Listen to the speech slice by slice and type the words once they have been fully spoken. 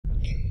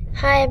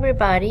Hi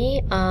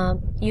everybody.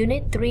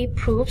 Unit 3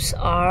 proofs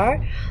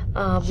are,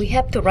 we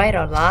have to write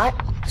a lot.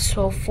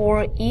 So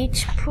for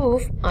each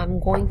proof, I'm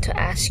going to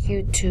ask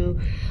you to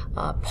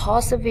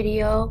pause the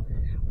video,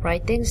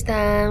 write things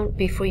down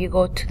before you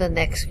go to the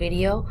next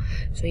video.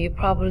 So you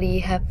probably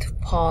have to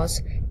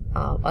pause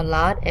a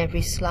lot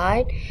every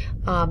slide.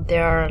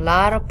 There are a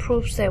lot of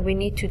proofs that we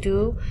need to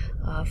do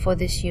for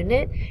this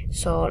unit.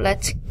 So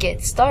let's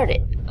get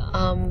started.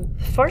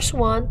 First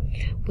one,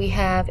 we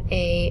have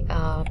a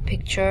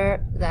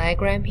picture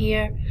diagram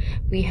here.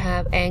 We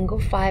have angle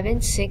 5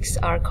 and 6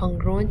 are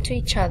congruent to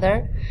each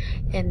other,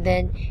 and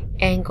then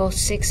angle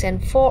 6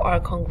 and 4 are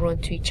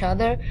congruent to each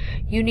other.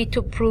 You need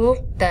to prove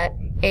that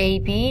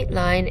AB,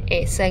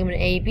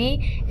 segment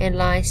AB, and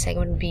line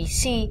segment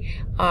BC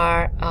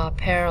are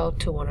parallel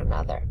to one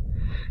another.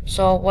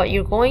 So what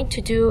you're going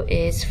to do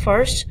is,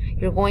 first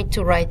you're going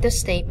to write the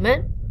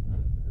statement.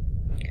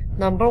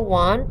 Number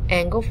 1,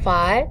 angle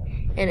 5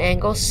 and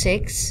angle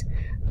 6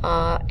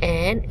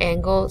 and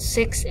angle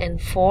 6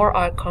 and 4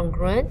 are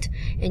congruent,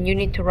 and you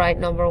need to write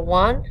number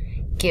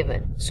 1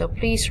 given. So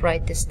please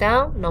write this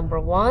down, number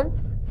 1.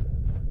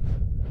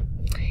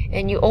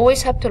 And you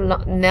always have to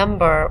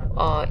number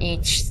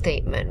each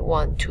statement,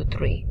 1, 2,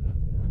 3.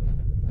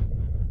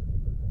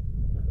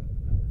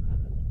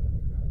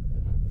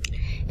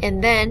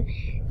 And then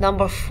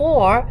number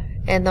 4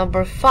 and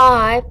number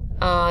 5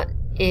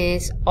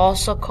 is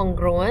also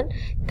congruent.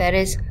 That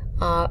is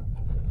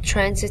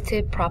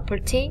transitive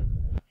property.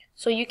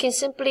 So you can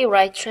simply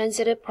write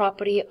transitive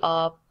property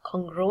of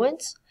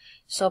congruence.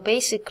 So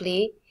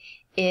basically,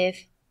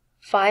 if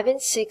 5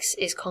 and 6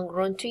 is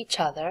congruent to each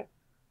other,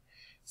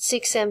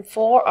 6 and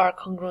 4 are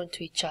congruent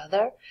to each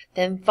other,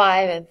 then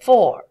 5 and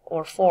 4,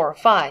 or 4 or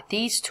 5,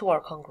 these two are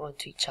congruent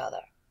to each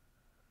other.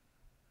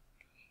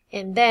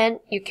 And then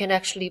you can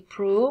actually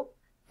prove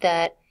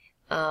that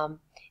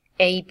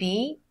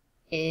AB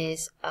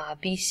is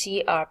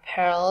BC are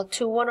parallel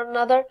to one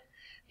another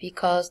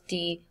because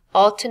the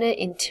alternate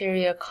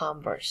interior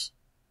converse.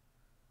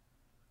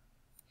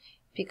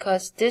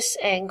 Because this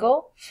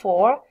angle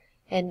 4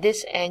 and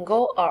this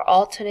angle are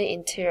alternate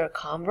interior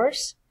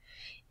converse,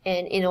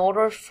 and in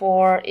order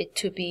for it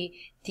to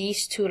be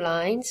these two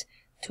lines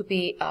to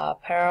be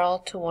parallel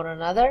to one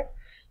another,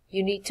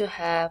 you need to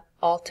have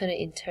alternate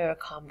interior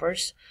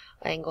converse,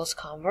 angles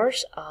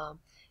converse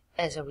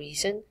as a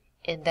reason,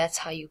 and that's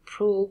how you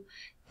prove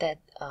that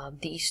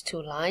these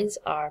two lines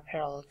are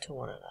parallel to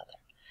one another.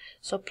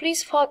 So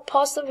please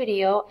pause the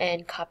video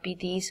and copy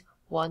these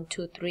 1,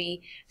 2,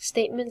 3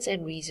 statements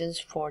and reasons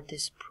for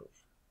this proof.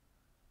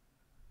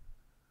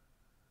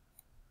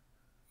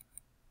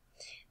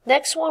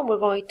 Next one we're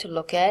going to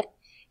look at,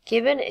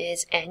 given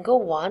is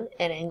angle 1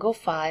 and angle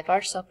 5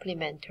 are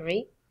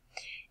supplementary.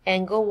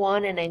 Angle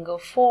 1 and angle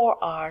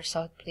 4 are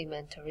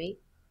supplementary.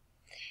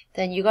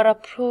 Then you gotta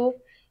prove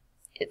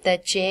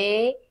that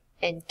J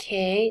and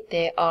K,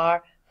 they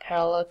are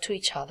parallel to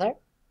each other.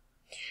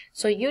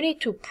 So you need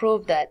to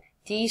prove that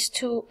these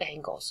two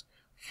angles,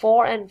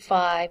 4 and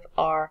 5,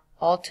 are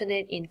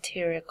alternate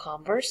interior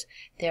converse.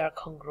 They are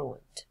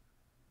congruent.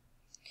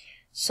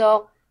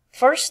 So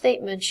first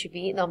statement should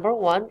be number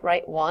 1,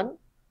 write 1.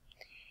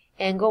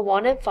 Angle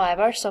 1 and 5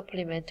 are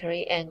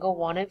supplementary. Angle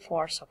 1 and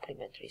 4 are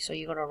supplementary. So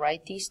you're going to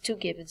write these two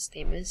given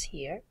statements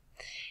here.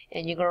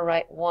 And you're going to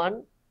write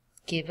 1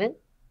 given.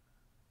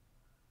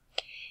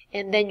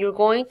 And then you're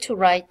going to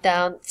write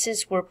down,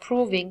 since we're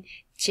proving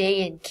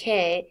J and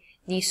K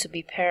needs to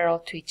be parallel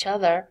to each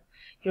other,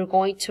 you're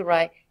going to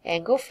write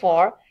angle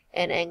 4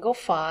 and angle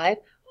 5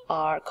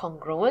 are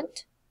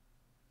congruent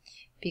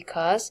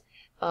because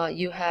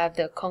you have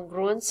the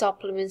congruent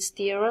supplements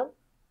theorem.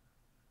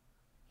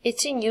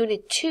 It's in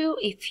Unit 2.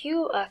 If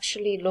you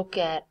actually look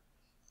at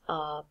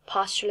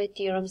postulate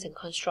theorems and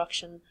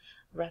construction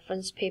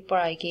reference paper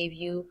I gave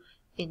you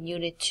in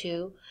Unit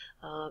 2,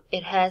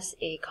 it has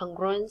a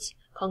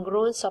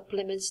congruent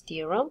supplements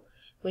theorem,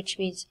 which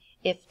means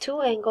if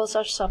two angles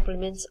are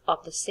supplements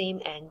of the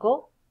same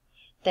angle,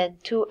 then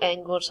two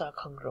angles are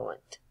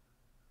congruent.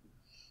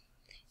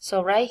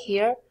 So right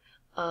here,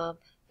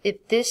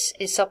 if this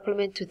is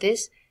supplement to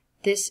this,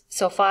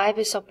 so 5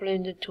 is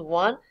supplemented to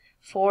 1,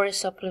 4 is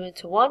supplemented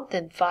to 1,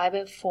 then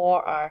 4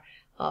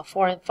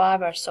 and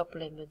 5 are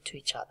supplemented to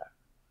each other.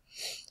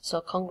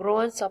 So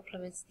congruent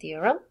supplements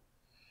theorem.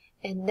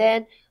 And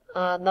then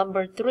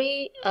number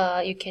 3,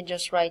 you can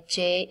just write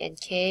J and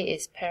K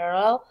is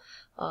parallel.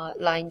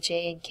 Line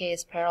J and K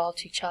is parallel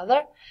to each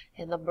other.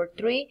 And number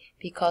 3,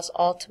 because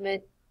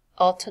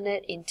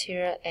alternate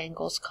interior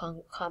angles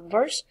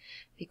converse,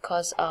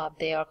 because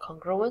they are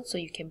congruent, so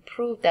you can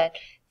prove that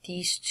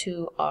these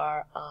two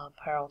are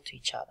parallel to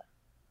each other.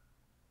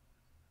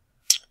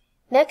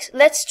 Next,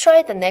 let's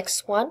try the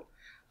next one.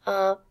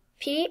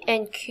 P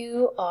and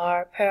Q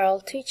are parallel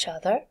to each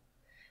other.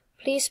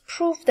 Please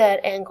prove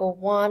that angle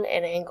 1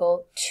 and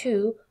angle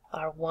 2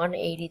 are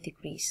 180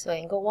 degrees. So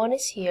angle 1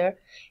 is here,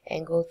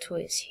 angle 2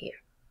 is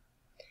here.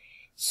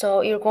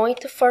 So you're going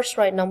to first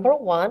write number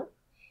 1.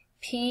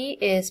 P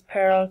is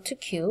parallel to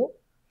Q,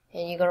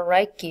 and you're going to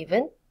write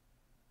given.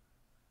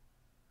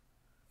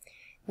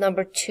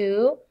 Number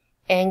 2,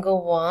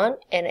 angle 1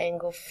 and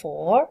angle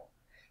 4.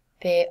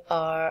 They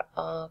are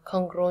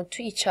congruent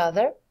to each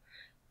other.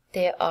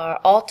 They are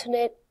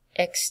alternate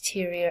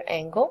exterior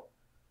angle.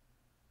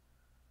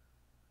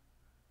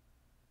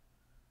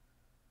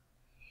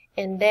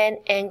 And then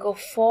angle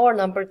 4,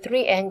 number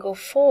 3, angle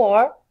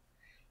 4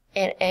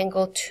 and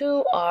angle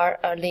 2 are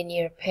a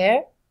linear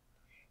pair.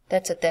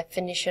 That's a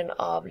definition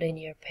of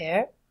linear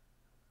pair.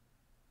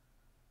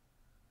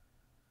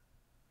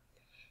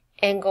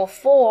 Angle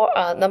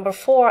 4, number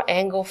 4,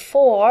 angle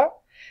 4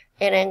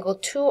 and angle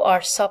 2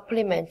 are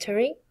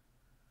supplementary.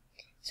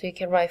 So you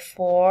can write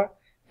 4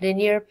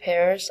 linear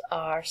pairs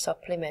are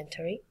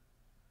supplementary.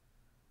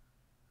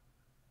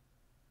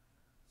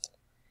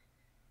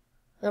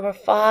 Number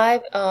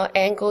 5,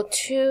 angle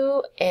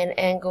 2 and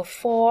angle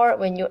 4,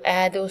 when you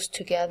add those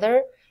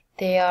together,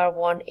 they are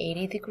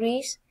 180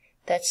 degrees.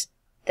 That's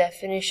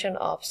definition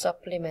of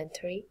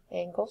supplementary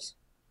angles.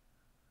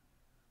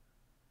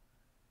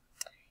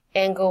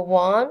 Angle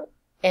 1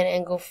 and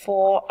angle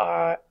 4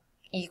 are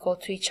equal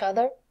to each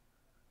other.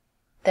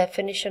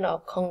 Definition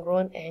of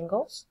congruent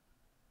angles.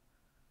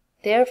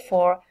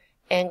 Therefore,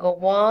 angle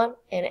 1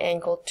 and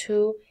angle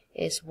 2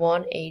 is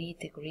 180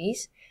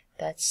 degrees.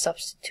 That's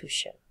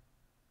substitution.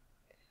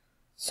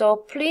 So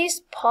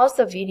please pause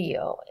the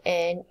video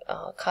and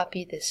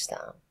copy this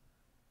down.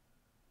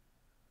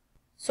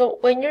 So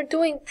when you're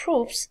doing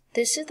proofs,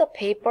 this is the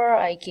paper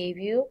I gave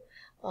you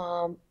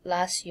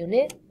last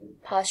unit,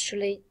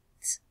 postulates,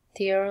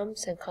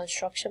 theorems, and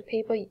construction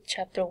paper,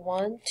 chapter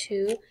 1,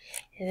 2,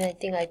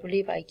 and I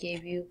believe I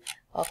gave you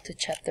up to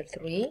chapter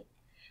 3.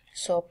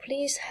 So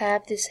please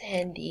have this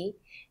handy,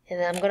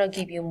 and I'm going to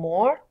give you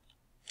more.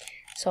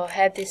 So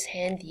have this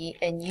handy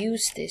and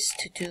use this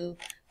to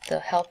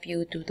help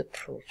you do the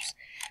proofs.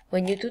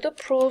 When you do the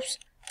proofs,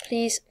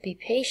 please be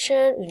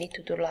patient. We need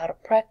to do a lot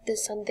of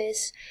practice on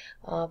this.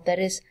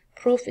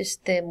 Proof is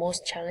the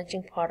most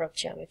challenging part of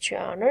geometry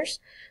honors.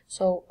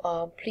 So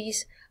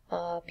please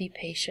be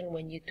patient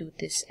when you do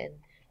this and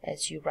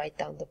as you write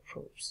down the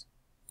proofs.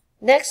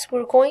 Next,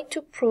 we're going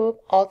to prove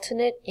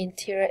alternate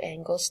interior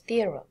angles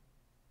theorem.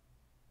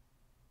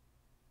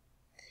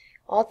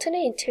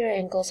 Alternate interior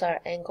angles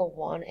are angle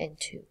 1 and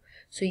 2.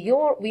 So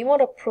we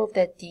want to prove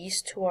that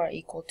these two are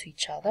equal to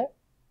each other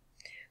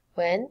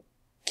when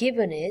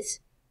given is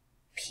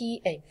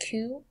P and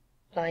Q,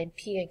 line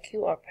P and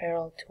Q are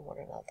parallel to one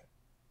another.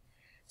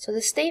 So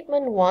the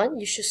statement 1,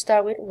 you should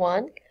start with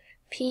 1.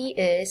 P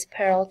is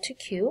parallel to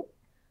Q.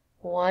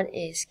 1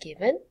 is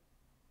given.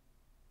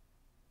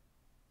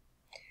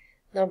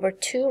 Number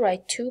 2,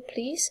 write 2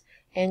 please.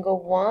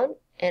 Angle 1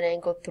 and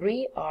angle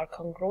 3 are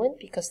congruent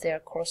because they are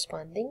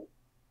corresponding.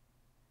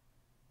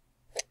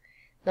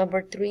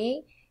 Number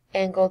 3,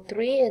 angle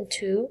 3 and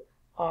 2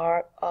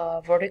 are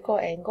vertical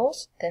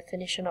angles,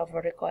 definition of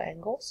vertical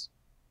angles.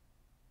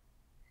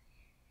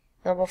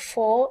 Number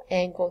 4,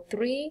 angle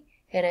 3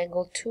 and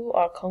angle 2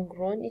 are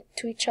congruent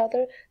to each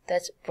other,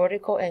 that's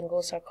vertical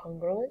angles are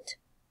congruent.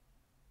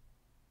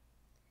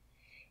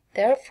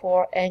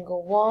 Therefore,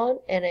 angle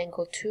 1 and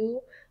angle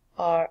 2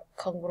 are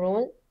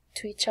congruent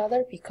to each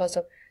other because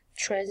of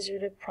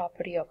transitive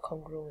property of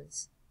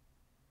congruence.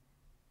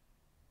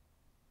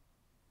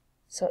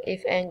 So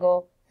if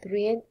angle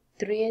 1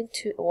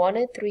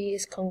 and 3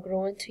 is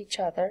congruent to each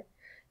other,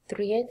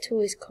 3 and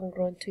 2 is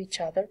congruent to each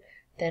other,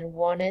 then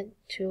 1 and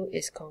 2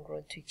 is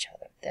congruent to each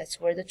other.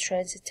 That's where the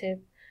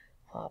transitive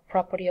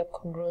property of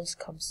congruence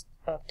comes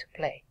to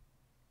play.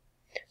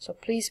 So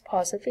please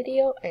pause the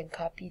video and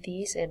copy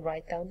these and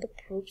write down the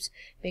proofs.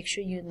 Make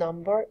sure you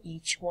number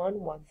each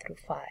one 1 through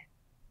 5.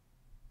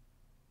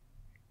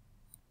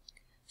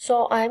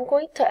 So I'm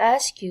going to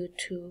ask you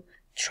to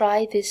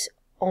try this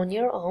on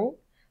your own.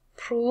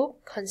 Prove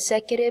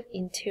consecutive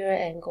interior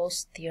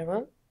angles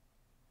theorem.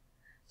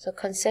 So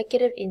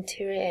consecutive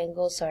interior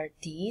angles are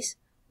these,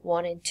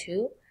 1 and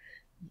 2.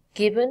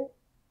 Given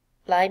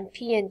line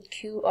P and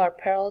Q are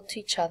parallel to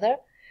each other,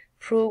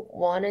 prove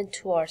 1 and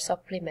 2 are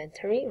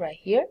supplementary right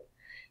here.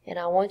 And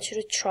I want you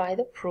to try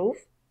the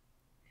proof.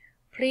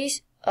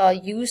 Please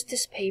use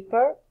this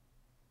paper.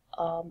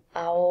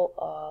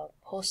 I'll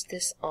post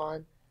this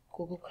on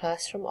Google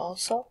Classroom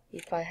also,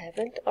 if I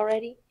haven't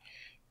already,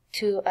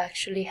 to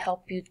actually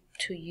help you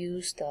to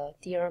use the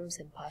theorems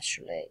and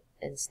postulate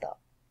and stuff.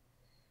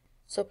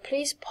 So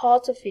please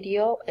pause the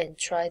video and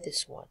try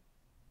this one.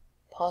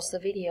 Pause the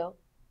video.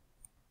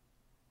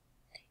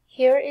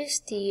 Here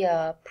is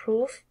the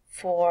proof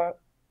for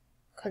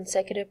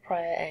consecutive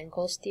prior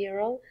angles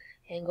theorem.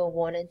 Angle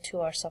 1 and 2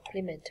 are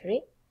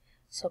supplementary.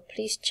 So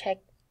please check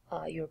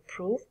your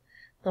proof.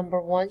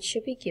 Number 1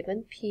 should be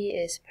given. P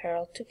is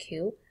parallel to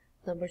Q.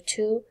 Number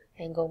 2,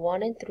 angle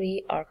 1 and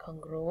 3 are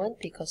congruent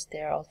because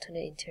they are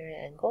alternate interior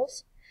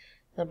angles.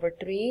 Number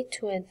 3,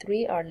 2 and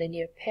 3 are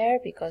linear pair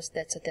because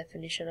that's a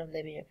definition of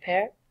linear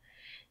pair.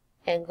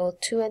 Angle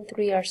 2 and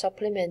 3 are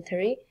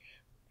supplementary.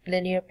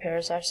 Linear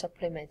pairs are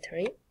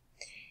supplementary.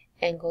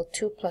 Angle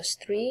 2 plus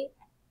 3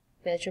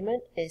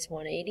 measurement is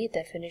 180,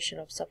 definition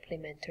of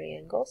supplementary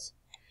angles.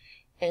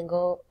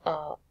 Angle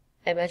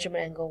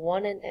measurement angle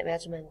 1 and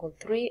measurement angle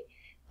 3,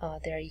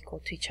 they are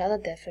equal to each other.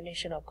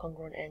 Definition of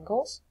congruent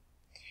angles.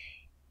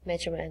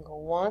 Measurement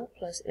angle 1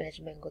 plus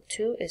measurement angle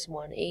 2 is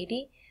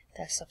 180.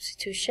 That's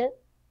substitution.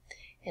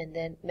 And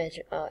then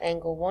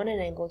angle 1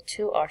 and angle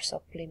 2 are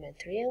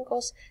supplementary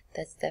angles.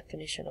 That's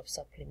definition of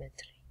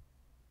supplementary.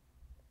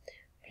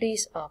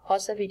 Please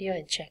pause the video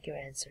and check your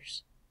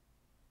answers.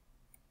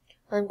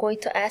 I'm going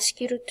to ask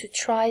you to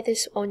try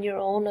this on your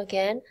own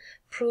again.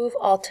 Prove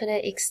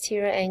alternate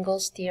exterior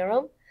angles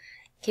theorem.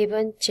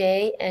 Given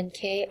J and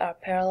K are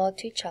parallel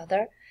to each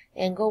other,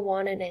 angle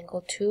 1 and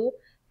angle 2,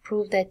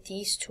 prove that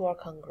these two are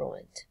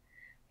congruent.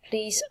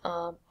 Please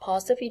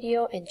pause the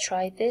video and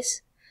try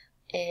this,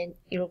 and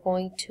you're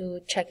going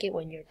to check it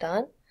when you're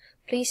done.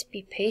 Please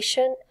be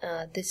patient.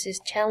 This is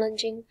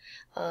challenging.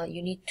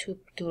 You need to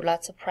do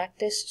lots of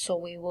practice, so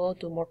we will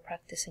do more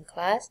practice in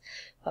class,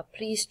 but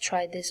please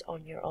try this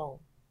on your own.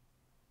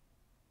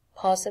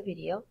 Pause the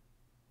video.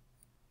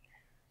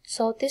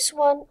 So this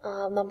one,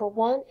 number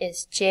 1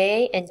 is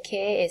J and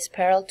K is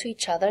parallel to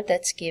each other.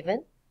 That's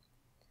given.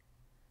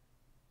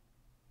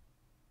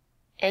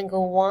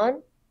 Angle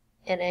 1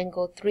 and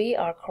angle 3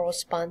 are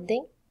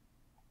corresponding.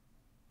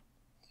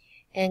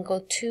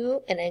 Angle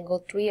 2 and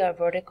angle 3 are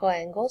vertical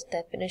angles.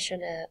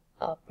 Definition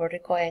of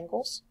vertical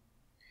angles.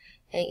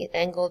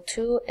 Angle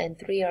 2 and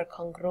 3 are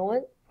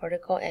congruent.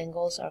 Vertical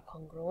angles are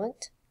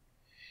congruent.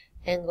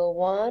 Angle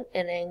 1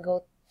 and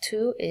angle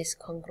 2 is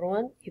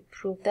congruent. You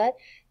prove that.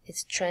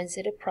 It's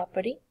transitive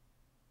property.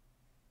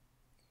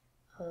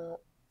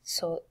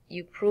 So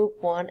you prove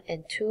 1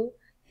 and 2,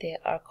 they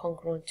are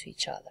congruent to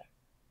each other.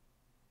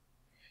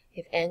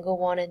 If angle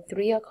 1 and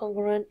 3 are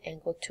congruent,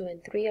 angle 2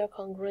 and 3 are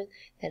congruent,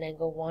 then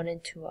angle 1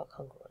 and 2 are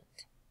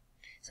congruent.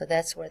 So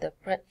that's where the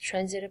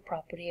transitive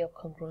property of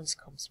congruence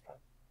comes from.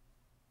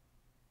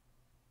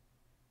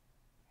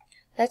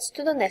 Let's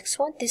do the next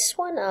one. This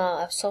one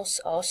I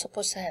was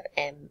supposed to have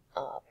M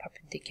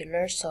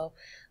perpendicular, so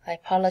I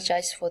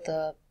apologize for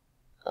the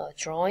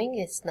drawing.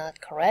 It's not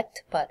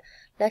correct, but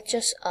let's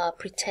just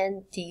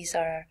pretend these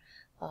are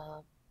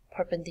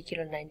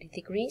perpendicular 90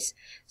 degrees.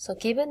 So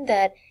given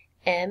that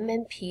M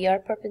and P are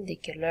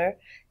perpendicular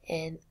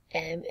and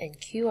M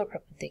and Q are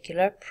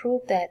perpendicular,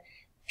 prove that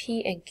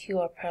P and Q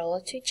are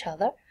parallel to each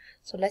other.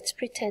 So let's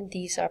pretend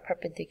these are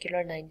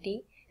perpendicular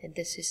 90 and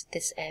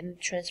this M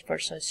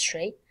transversal is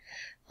straight.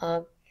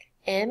 M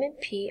and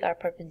P are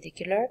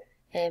perpendicular,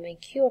 M and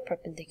Q are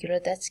perpendicular.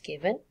 That's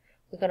given.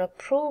 We're going to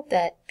prove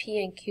that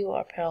P and Q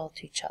are parallel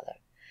to each other.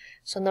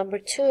 So number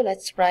 2,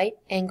 let's write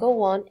angle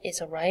 1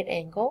 is a right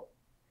angle.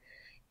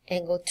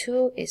 Angle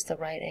 2 is the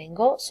right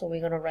angle. So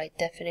we're going to write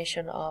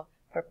definition of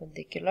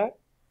perpendicular.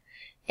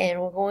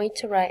 And we're going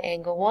to write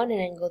angle 1 and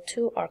angle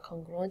 2 are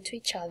congruent to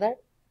each other.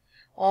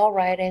 All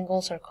right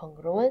angles are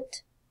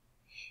congruent.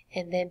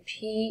 And then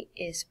P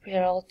is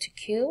parallel to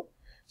Q.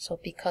 So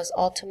because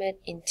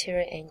ultimate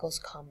interior angles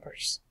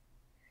converse.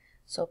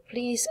 So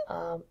please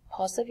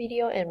pause the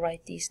video and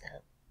write these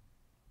down.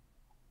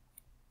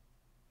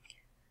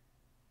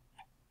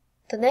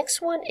 The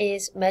next one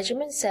is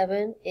measurement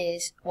 7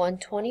 is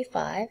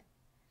 125.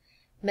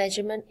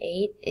 Measurement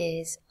 8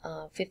 is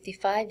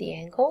 55, the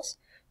angles.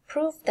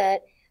 Prove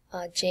that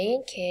J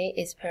and K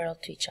is parallel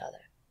to each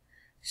other.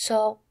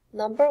 So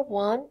number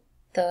 1,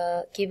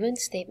 the given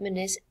statement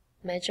is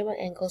measurement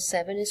angle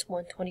 7 is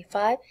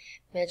 125.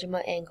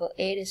 Measurement angle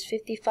 8 is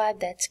 55.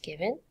 That's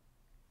given.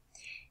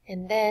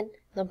 And then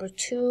number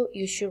 2,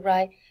 you should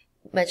write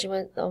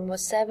measurement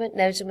 7,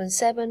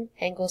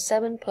 angle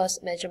 7 plus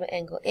measurement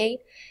angle 8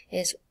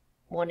 is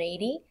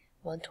 180.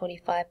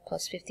 125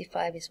 plus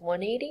 55 is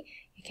 180.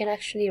 You can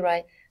actually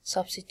write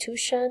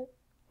substitution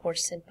or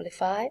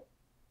simplify.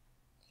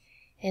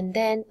 And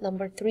then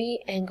number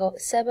 3, angle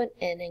 7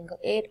 and angle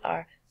 8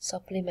 are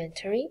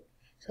supplementary.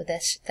 So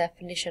that's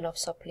definition of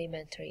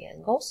supplementary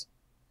angles.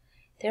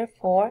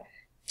 Therefore,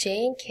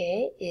 J and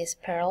K is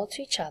parallel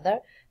to each other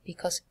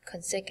because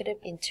consecutive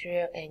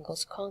interior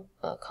angles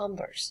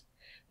converse.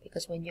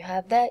 Because when you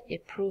have that,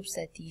 it proves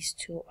that these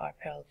two are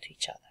parallel to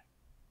each other.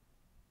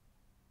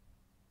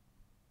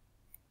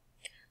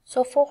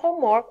 So for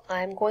homework,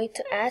 I'm going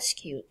to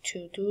ask you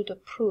to do the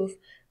proof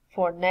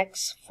for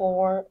next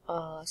 4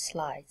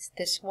 slides.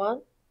 This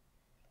one,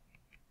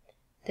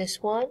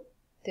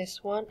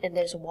 and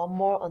there's one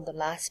more on the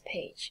last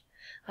page.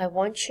 I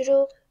want you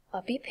to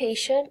be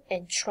patient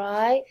and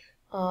try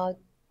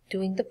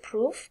doing the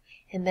proof,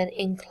 and then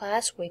in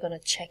class we're going to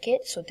check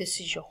it. So this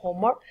is your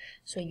homework.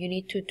 So you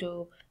need to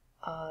do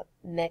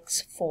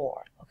next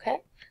 4, okay?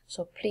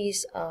 So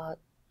please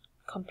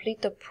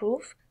complete the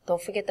proof.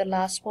 Don't forget the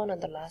last one on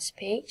the last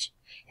page,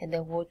 and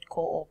then we'll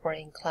go over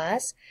in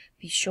class.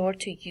 Be sure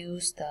to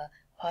use the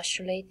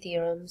postulate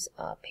theorems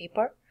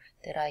paper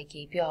that I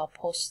gave you. I'll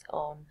post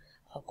on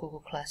Google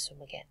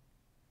Classroom again.